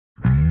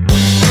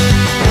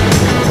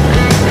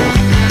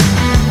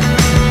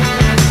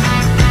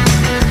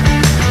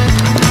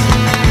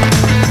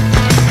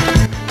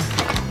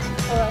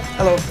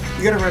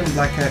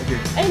I can't hear.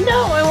 I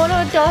know, I want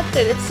to adopt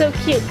it. It's so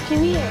cute.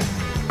 Come here.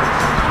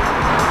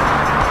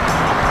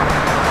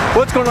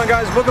 What's going on,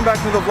 guys? Welcome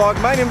back to the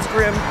vlog. My name's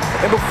Grim,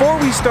 and before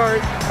we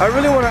start, I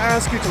really want to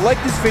ask you to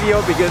like this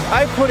video because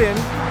I put in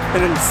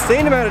an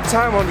insane amount of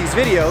time on these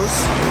videos.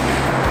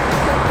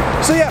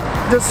 So yeah,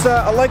 just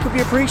a like would be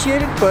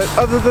appreciated, but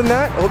other than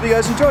that, I hope you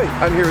guys enjoy.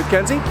 I'm here with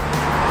Kenzie.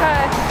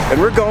 Hi. And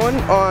we're going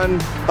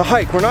on a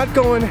hike. We're not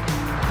going,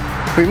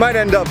 we might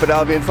end up at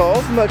Albion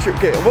Falls, I'm not sure.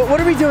 Okay, what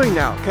are we doing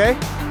now, okay?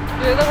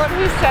 You're the one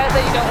who said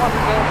that you don't want to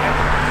go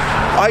there.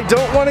 I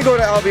don't want to go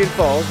to Albion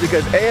Falls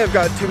because A, I've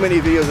got too many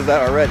videos of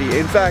that already.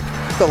 In fact,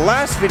 the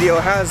last video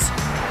has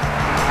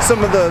some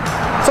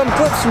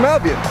clips from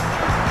Albion.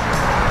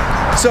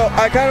 So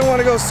I kind of want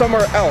to go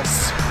somewhere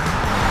else.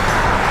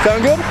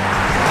 Sound good?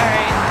 Alright.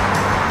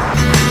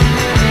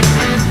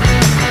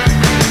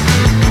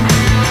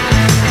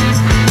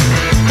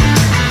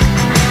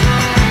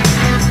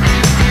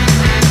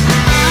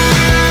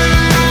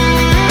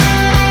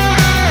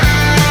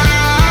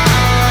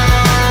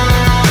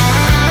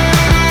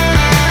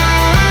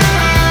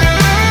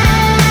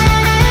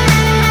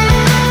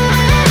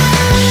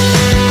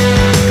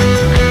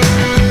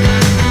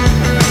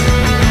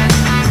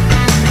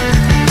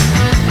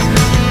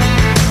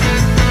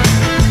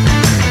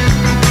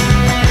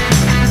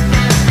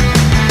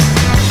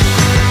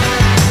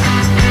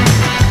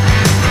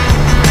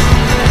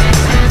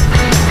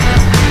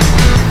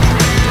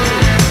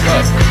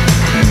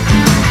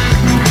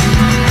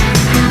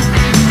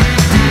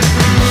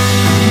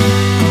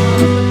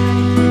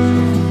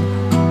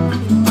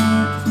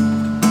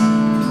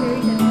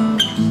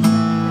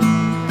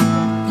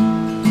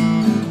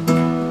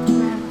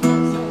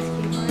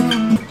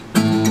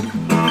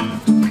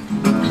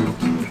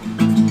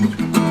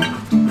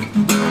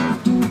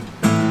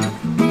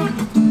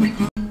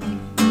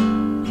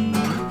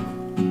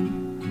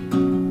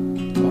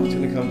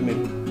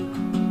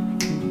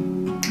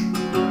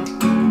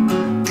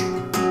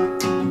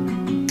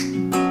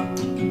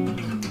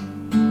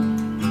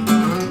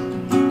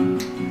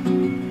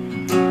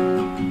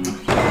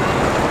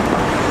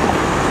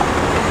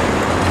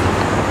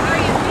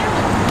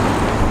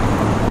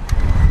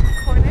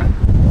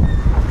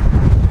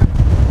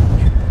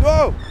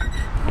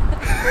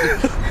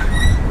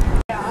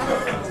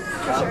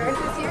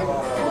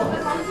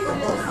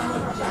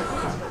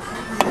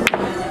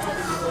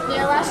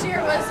 Last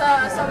year was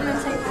something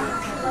insane.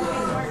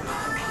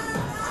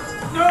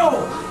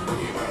 No!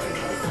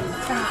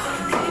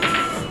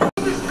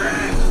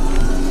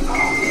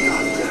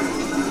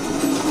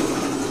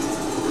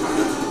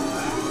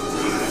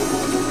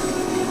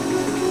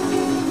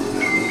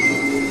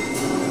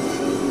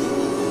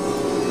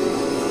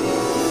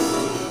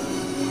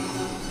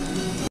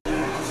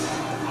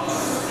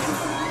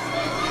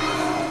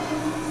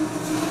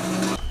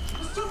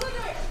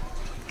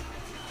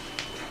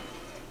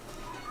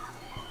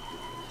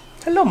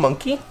 Hello,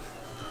 monkey.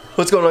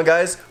 What's going on,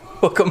 guys?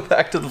 Welcome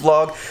back to the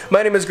vlog.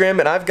 My name is Graham,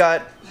 and I've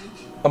got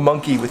a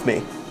monkey with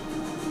me.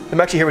 I'm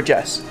actually here with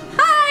Jess.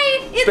 Hi,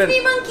 it's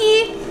me,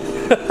 monkey.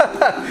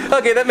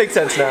 Okay, that makes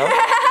sense now.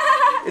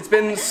 It's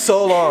been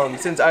so long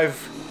since I've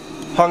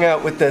hung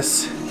out with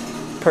this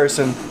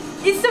person.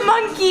 It's a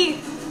monkey.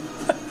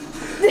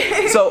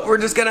 So we're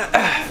just gonna,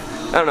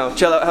 I don't know,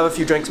 chill out, have a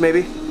few drinks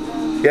maybe.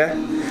 Yeah.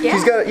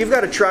 Yeah. You've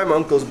got to try my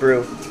uncle's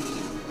brew.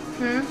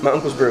 My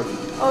uncle's brew.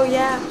 Oh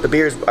yeah. The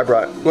beers I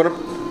brought. Go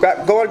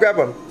on, grab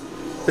one.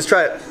 Let's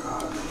try it.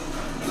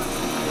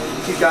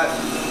 He's got.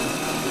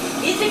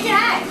 It's a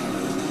cat.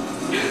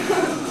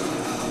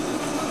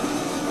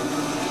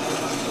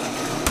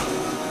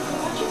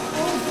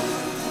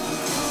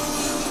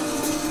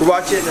 We're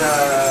watching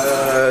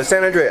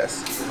San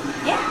Andreas.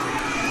 Yeah.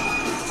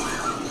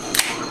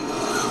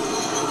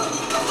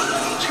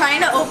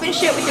 Trying to open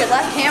shit with your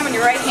left hand when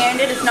you're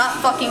right-handed is not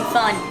fucking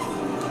fun.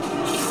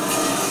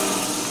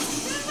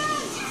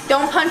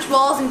 Don't punch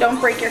walls and don't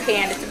break your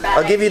hand. It's a bad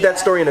I'll give you that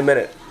story in a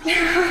minute. Go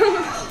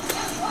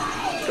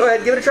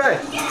ahead, give it a try.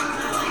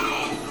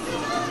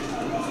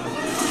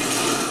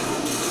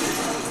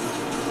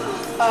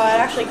 Oh, it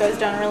actually goes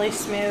down really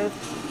smooth.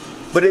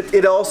 But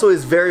it also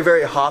is very,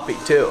 very hoppy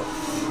too.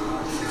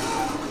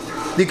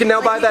 You can now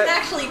buy that. You can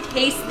actually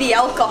taste the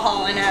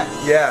alcohol in it.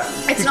 Yeah.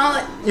 It's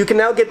not. You can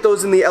now get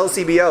those in the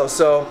LCBO.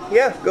 So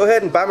yeah, go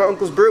ahead and buy my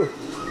uncle's brew.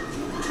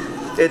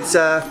 It's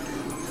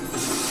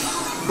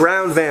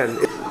brown van.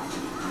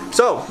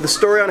 So the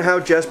story on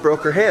how Jess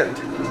broke her hand.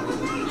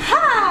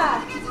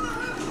 Ha!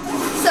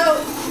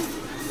 So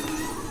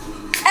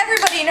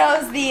everybody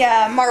knows the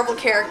Marvel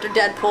character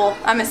Deadpool.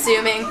 I'm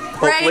assuming,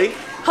 Hopefully. right?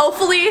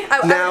 Hopefully, I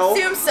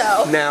assume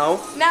so. Now,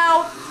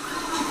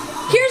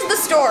 here's the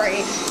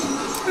story.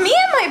 Me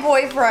and my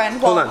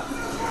boyfriend, well, hold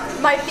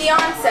on. my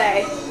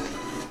fiance.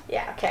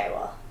 Yeah, okay,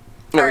 well.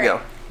 There we go.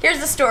 Here's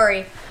the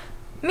story.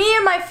 Me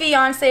and my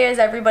fiance, as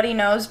everybody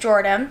knows,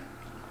 Jordan,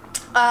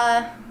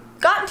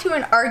 got into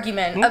an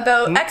argument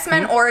about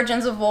X-Men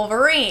Origins of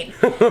Wolverine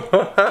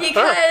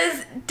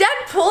because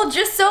Deadpool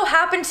just so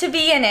happened to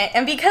be in it,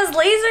 and because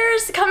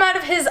lasers come out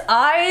of his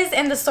eyes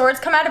and the swords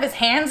come out of his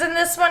hands in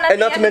this one at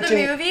the end of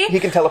the movie. He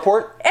can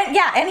teleport? And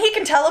yeah, and he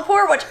can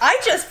teleport, which I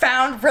just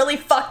found really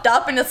fucked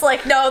up, and it's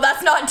like, no,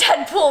 that's not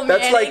Deadpool, man.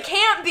 That's like, it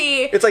can't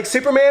be. It's like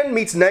Superman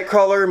meets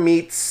Nightcrawler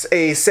meets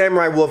a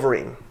Samurai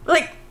Wolverine.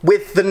 Like,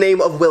 with the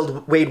name of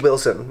Wade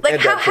Wilson. Like,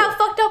 how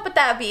fucked up would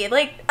that be?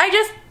 Like,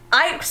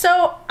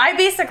 so I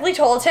basically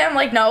told him,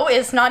 like, no,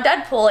 it's not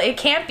Deadpool. It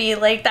can't be.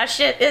 Like, that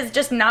shit is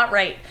just not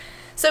right.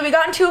 So we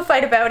got into a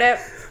fight about it.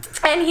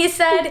 And he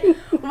said,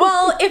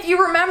 well, if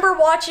you remember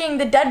watching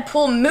the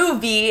Deadpool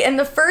movie, in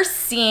the first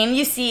scene,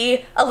 you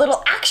see a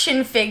little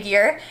action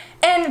figure.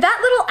 And that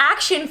little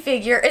action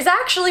figure is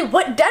actually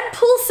what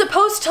Deadpool's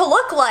supposed to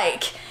look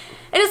like.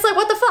 And it's like,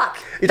 what the fuck?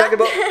 You talking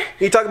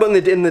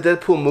about in the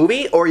Deadpool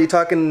movie, or are you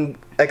talking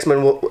X-Men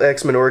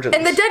Origins?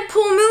 In the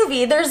Deadpool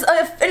movie, there's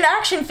an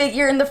action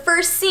figure in the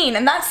first scene,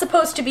 and that's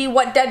supposed to be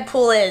what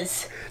Deadpool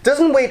is.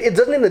 Doesn't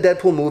in the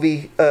Deadpool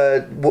movie,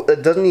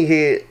 doesn't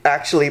he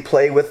actually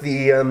play with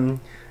the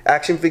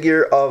action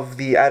figure of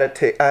the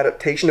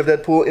adaptation of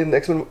Deadpool in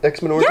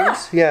X-Men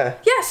Origins? Yeah.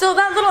 Yeah, so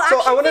that little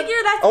action figure,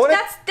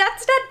 that's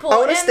Deadpool. I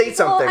want to state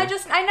something.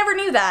 I never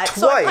knew that. Twice.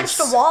 So I punched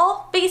a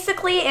wall,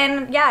 basically,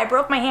 and yeah, I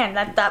broke my hand.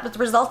 That was the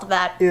result of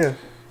that. Yeah.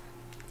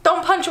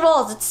 Don't punch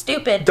walls, it's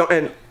stupid.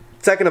 And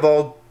second of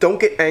all, don't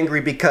get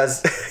angry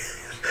because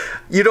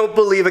you don't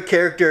believe a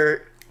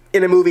character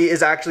in a movie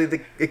is actually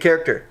the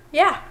character.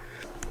 Yeah.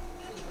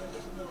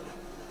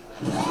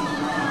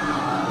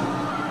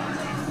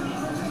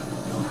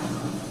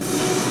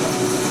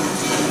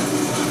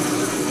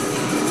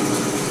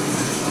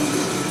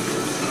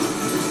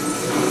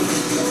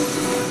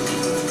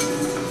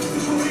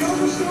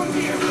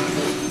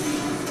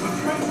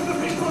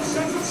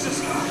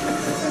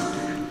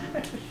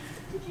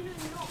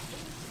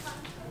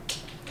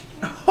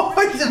 Oh,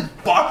 I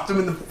just boxed him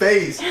in the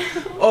face.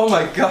 Oh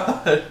my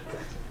god.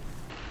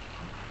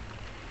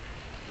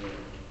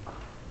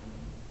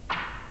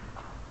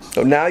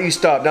 So now you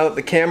stop, now that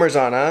the camera's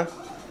on, huh?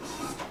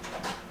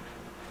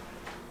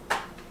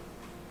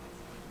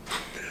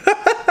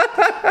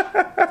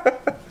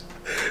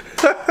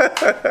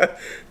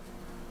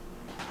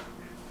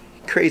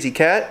 Crazy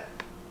cat.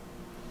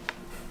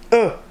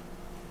 Oh.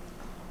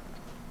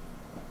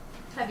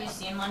 Have you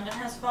seen London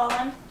Has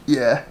Fallen?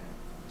 Yeah.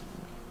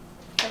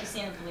 Have you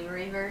seen the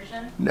Blu-ray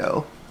version?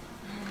 No.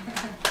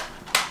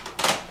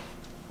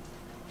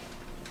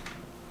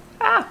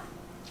 Ah.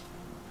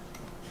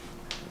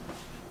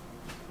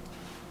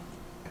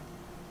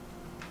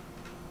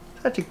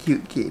 Such a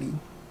cute kitty.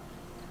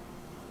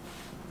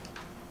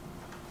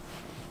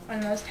 When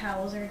those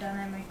towels are done,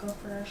 I might go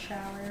for a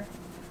shower.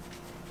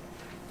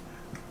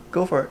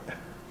 Go for it.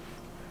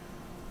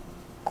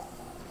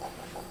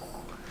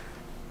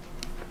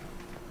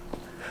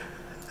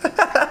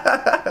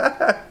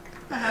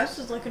 My house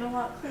is looking a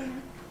lot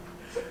cleaner.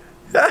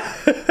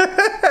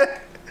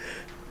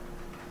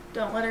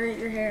 Don't let her eat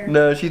your hair.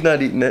 No, she's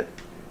not eating it.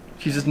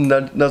 She's just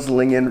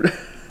nuzzling in.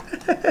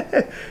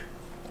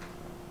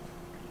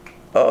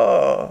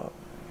 Oh,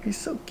 he's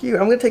so cute.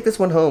 I'm gonna take this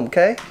one home,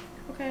 okay?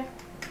 Okay.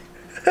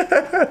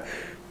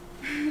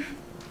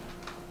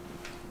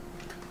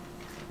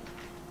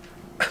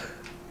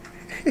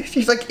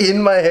 She's like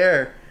in my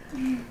hair.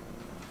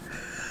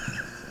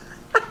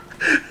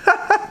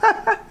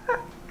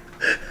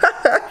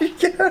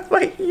 Get out of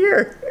my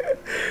ear.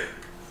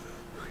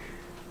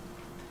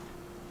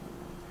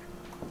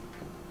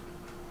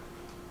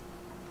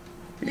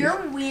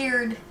 You're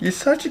weird. You're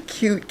such a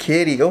cute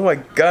kitty. Oh my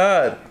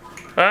god.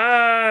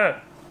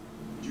 Ah!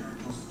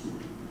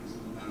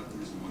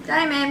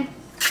 Diamond.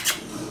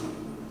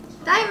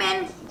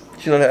 Diamond.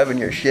 She's not having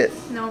your shit.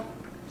 No.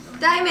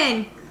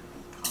 Diamond.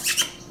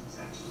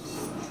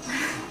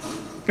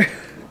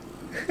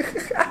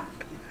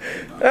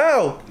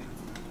 Ow!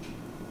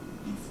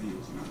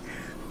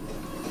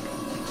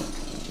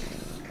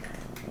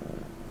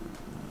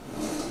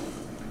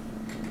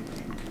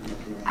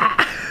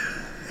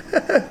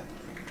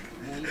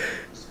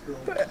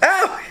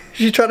 Ow!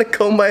 She's trying to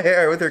comb my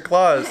hair with her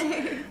claws.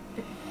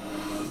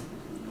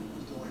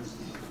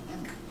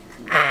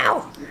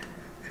 Ow!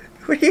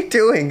 What are you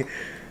doing?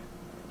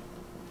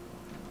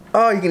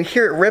 Oh, you can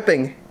hear it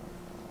ripping.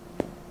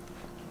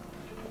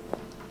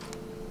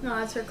 No,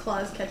 that's her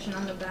claws catching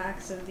on the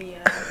backs of the,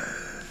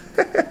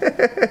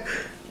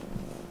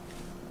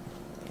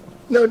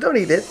 No, don't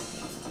eat it.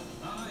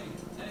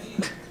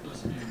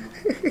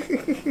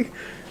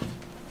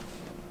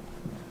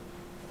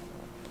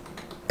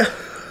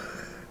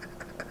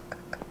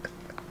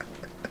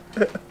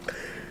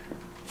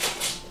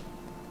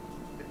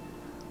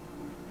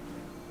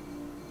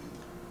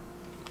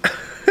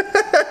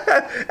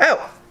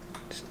 Ow!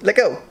 Let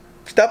go.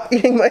 Stop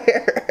eating my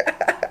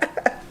hair.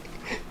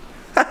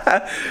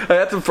 I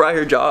have to pry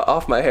her jaw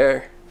off my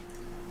hair.